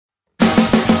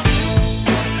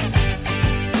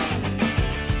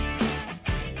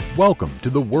Welcome to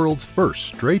the world's first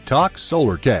Straight Talk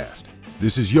Solarcast.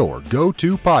 This is your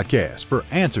go-to podcast for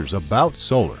answers about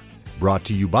solar. Brought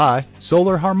to you by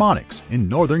Solar Harmonics in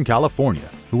Northern California,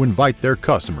 who invite their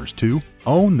customers to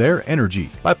own their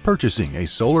energy by purchasing a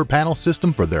solar panel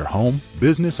system for their home,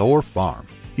 business, or farm.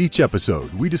 Each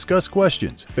episode, we discuss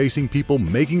questions facing people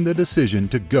making the decision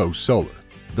to go solar.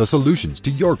 The solutions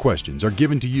to your questions are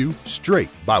given to you straight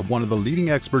by one of the leading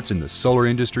experts in the solar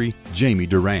industry, Jamie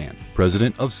Duran,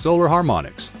 president of Solar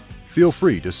Harmonics. Feel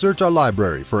free to search our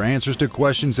library for answers to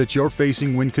questions that you're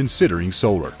facing when considering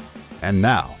solar. And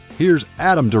now, here's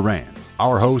Adam Duran,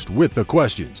 our host with the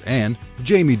questions, and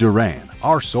Jamie Duran,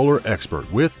 our solar expert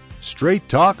with Straight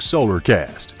Talk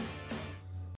Solarcast.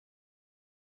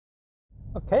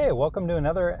 Okay, welcome to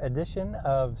another edition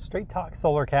of Straight Talk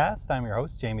Solarcast. I'm your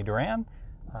host, Jamie Duran.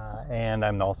 And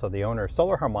I'm also the owner of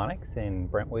Solar Harmonics in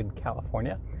Brentwood,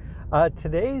 California.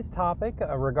 Today's topic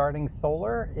regarding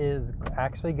solar is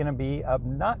actually going to be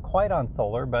not quite on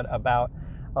solar, but about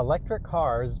electric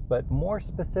cars, but more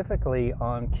specifically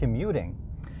on commuting.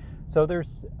 So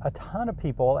there's a ton of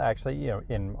people actually,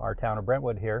 in our town of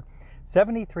Brentwood here,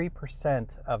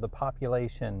 73% of the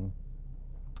population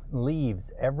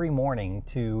leaves every morning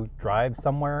to drive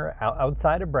somewhere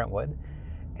outside of Brentwood.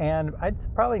 And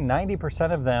probably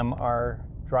 90% of them are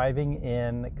driving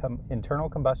in internal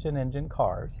combustion engine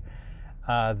cars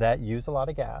that use a lot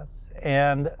of gas.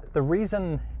 And the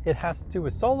reason it has to do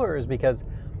with solar is because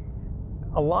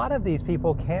a lot of these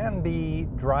people can be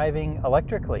driving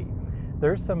electrically.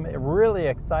 There's some really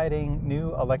exciting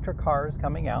new electric cars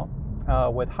coming out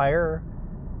with higher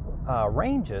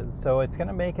ranges. So it's going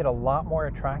to make it a lot more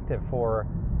attractive for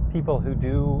people who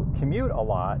do commute a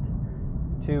lot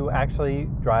to actually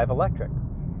drive electric.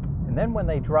 And then when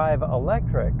they drive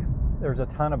electric, there's a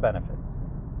ton of benefits.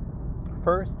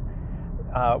 First,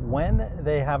 when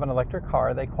they have an electric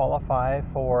car, they qualify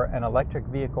for an electric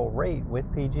vehicle rate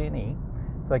with PG&E.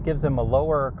 So it gives them a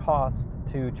lower cost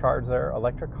to charge their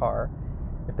electric car.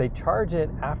 If they charge it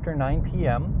after 9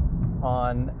 p.m.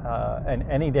 on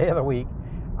any day of the week,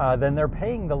 then they're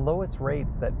paying the lowest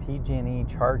rates that PG&E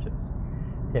charges.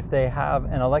 If they have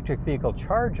an electric vehicle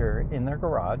charger in their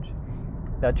garage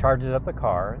that charges up the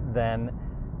car, then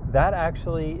that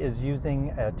actually is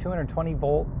using a 220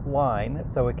 volt line,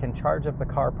 so it can charge up the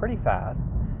car pretty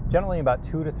fast, generally about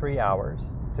 2 to 3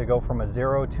 hours to go from a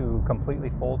zero to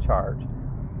completely full charge.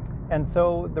 And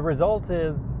so the result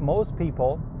is most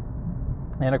people,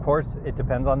 and of course it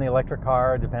depends on the electric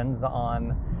car, it depends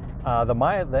on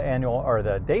the annual or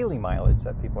the daily mileage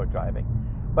that people are driving.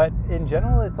 But in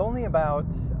general, it's only about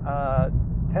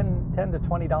 $10 to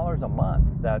 $20 a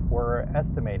month that we're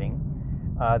estimating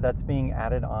that's being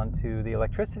added onto the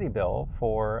electricity bill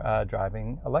for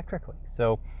driving electrically.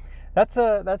 So that's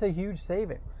a huge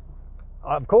savings,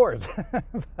 of course.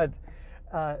 But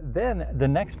then the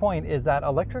next point is that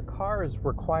electric cars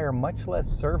require much less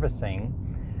servicing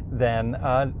than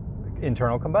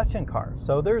internal combustion cars.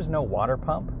 So there's no water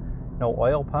pump, no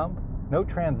oil pump, no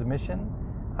transmission,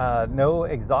 no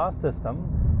exhaust system.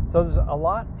 So there's a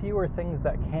lot fewer things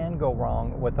that can go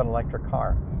wrong with an electric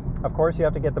car. Of course, you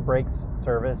have to get the brakes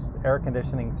serviced, air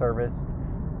conditioning serviced.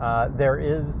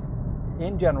 There's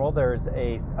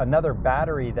another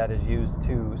battery that is used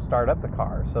to start up the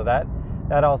car. So that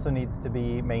also needs to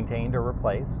be maintained or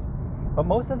replaced. But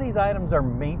most of these items are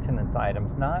maintenance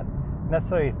items, not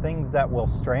necessarily things that will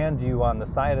strand you on the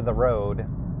side of the road,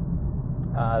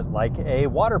 like a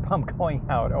water pump going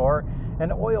out or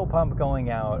an oil pump going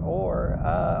out or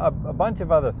a bunch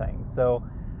of other things. So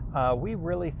we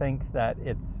really think that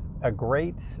it's a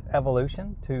great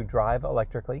evolution to drive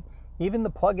electrically. Even the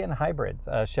plug-in hybrids,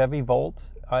 Chevy Volt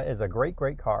is a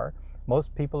great car.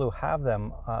 Most people who have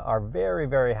them are very,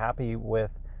 very happy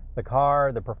with the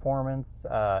car, the performance,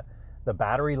 the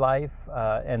battery life,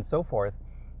 and so forth.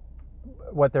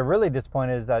 What they're really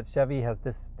disappointed is that Chevy has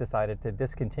decided to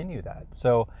discontinue that.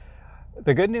 So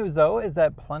the good news, though, is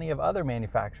that plenty of other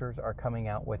manufacturers are coming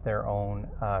out with their own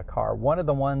car. One of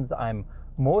the ones I'm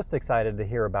most excited to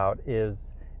hear about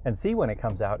and see when it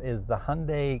comes out is the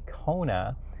Hyundai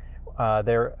Kona,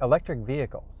 their electric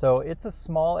vehicle. So it's a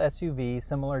small SUV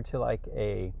similar to like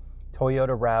a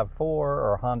Toyota RAV4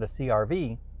 or Honda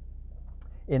CR-V,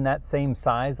 in that same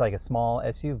size, like a small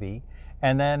SUV.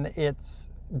 And then it's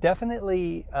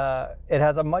definitely, it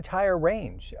has a much higher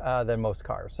range than most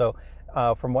cars. So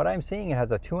from what I'm seeing, it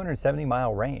has a 270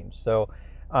 mile range. So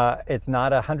it's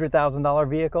not a $100,000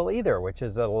 vehicle either, which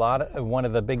is one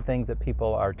of the big things that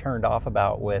people are turned off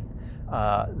about with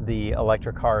the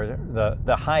electric cars,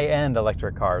 the high-end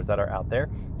electric cars that are out there,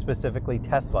 specifically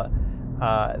Tesla,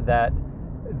 that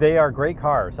They are great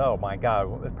cars. Oh my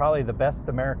God, probably the best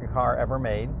American car ever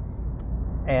made.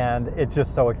 And it's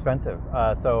just so expensive.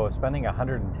 So spending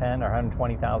 $110,000 or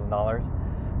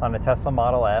 $120,000 on a Tesla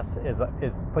Model S is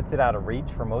puts it out of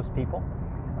reach for most people.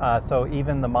 So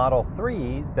even the Model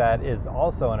 3, that is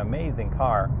also an amazing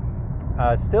car,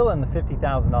 still in the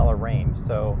 $50,000 range.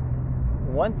 So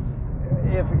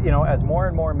as more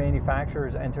and more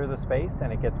manufacturers enter the space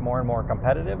and it gets more and more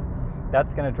competitive,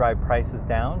 that's going to drive prices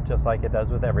down, just like it does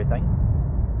with everything.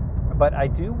 But I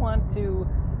do want to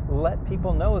let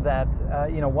people know that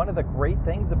one of the great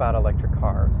things about electric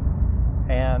cars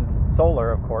and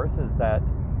solar, of course, is that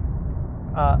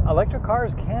electric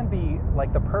cars can be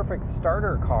like the perfect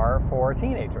starter car for a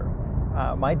teenager.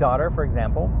 My daughter, for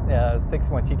example,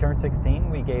 when she turned 16,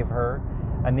 we gave her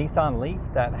a Nissan Leaf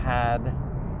that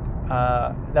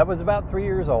was about 3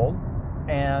 years old,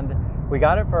 and we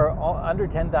got it for under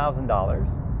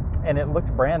 $10,000, and it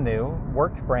looked brand new,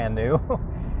 worked brand new,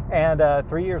 and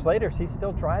 3 years later, she's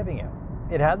still driving it.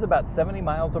 It has about 70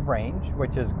 miles of range,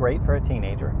 which is great for a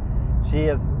teenager. She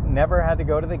has never had to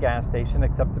go to the gas station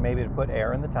except maybe to put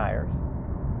air in the tires.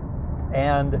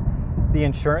 And the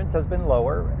insurance has been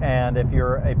lower, and if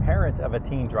you're a parent of a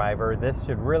teen driver, this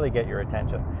should really get your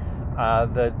attention.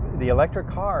 The electric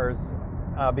cars,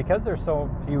 because there's so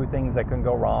few things that can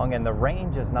go wrong and the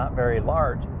range is not very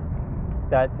large,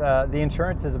 that the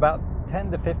insurance is about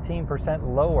 10 to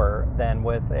 15% lower than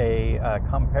with a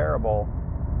comparable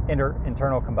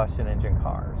internal combustion engine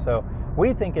car. So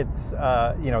we think it's,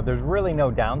 there's really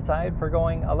no downside for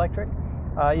going electric,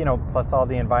 plus all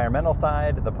the environmental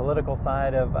side, the political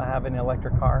side of having an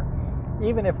electric car.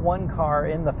 Even if one car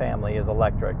in the family is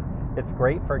electric, it's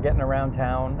great for getting around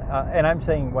town. And I'm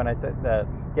saying, when I said the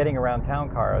getting around town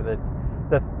car, that's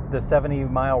the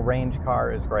 70-mile range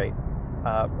car is great.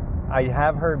 I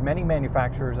have heard many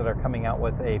manufacturers that are coming out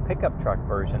with a pickup truck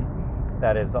version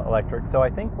that is electric. So I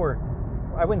think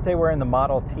I wouldn't say we're in the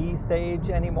Model T stage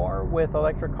anymore with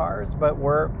electric cars, but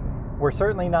we're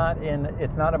certainly not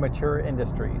it's not a mature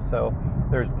industry. So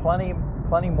there's plenty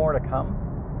more to come.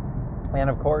 And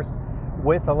of course,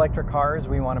 with electric cars,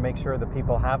 we want to make sure that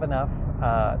people have enough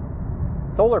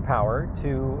solar power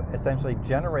to essentially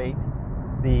generate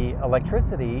the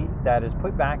electricity that is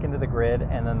put back into the grid,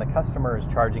 and then the customer is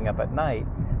charging up at night,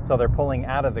 so they're pulling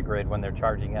out of the grid when they're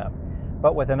charging up.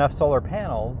 But with enough solar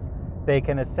panels, they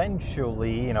can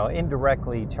essentially,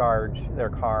 indirectly charge their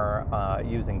car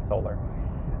using solar.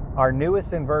 Our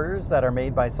newest inverters that are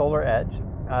made by Solar Edge,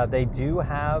 they do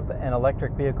have an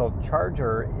electric vehicle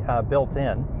charger built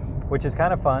in, which is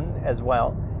kind of fun as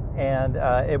well. And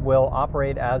it will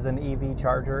operate as an EV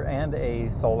charger and a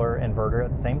solar inverter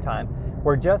at the same time.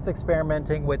 We're just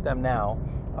experimenting with them now.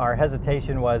 Our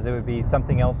hesitation was it would be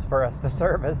something else for us to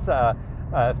service.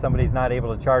 If somebody's not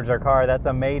able to charge their car, that's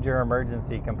a major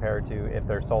emergency compared to if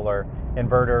their solar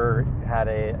inverter had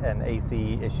an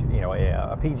AC issue,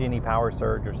 a PG&E power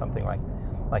surge or something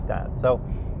like that. So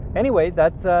anyway,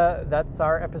 that's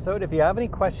our episode. If you have any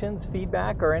questions,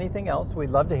 feedback, or anything else, we'd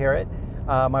love to hear it.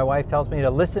 My wife tells me to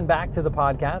listen back to the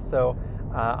podcast, so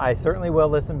I certainly will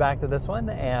listen back to this one,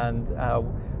 and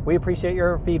we appreciate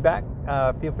your feedback.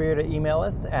 Feel free to email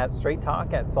us at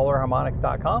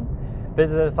straighttalk@solarharmonics.com.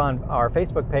 Visit us on our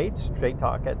Facebook page,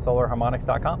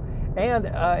 straighttalk@solarharmonics.com. And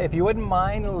if you wouldn't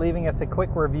mind leaving us a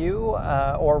quick review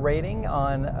or rating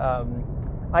on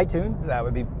iTunes, that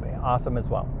would be awesome as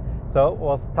well. So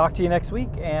we'll talk to you next week,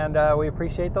 and we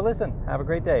appreciate the listen. Have a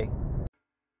great day.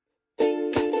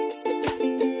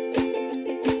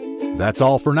 That's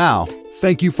all for now.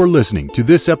 Thank you for listening to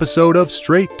this episode of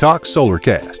Straight Talk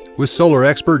Solarcast with solar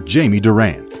expert Jamie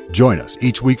Duran. Join us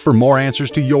each week for more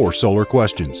answers to your solar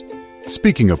questions.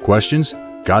 Speaking of questions,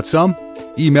 got some?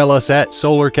 Email us at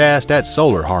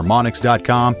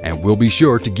solarcast@solarharmonics.com, and we'll be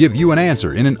sure to give you an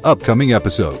answer in an upcoming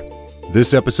episode.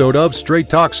 This episode of Straight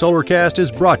Talk Solarcast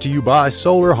is brought to you by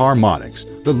Solar Harmonics,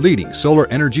 the leading solar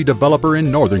energy developer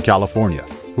in Northern California,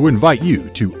 who invite you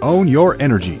to own your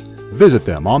energy. Visit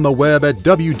them on the web at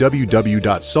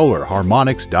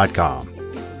www.solarharmonics.com.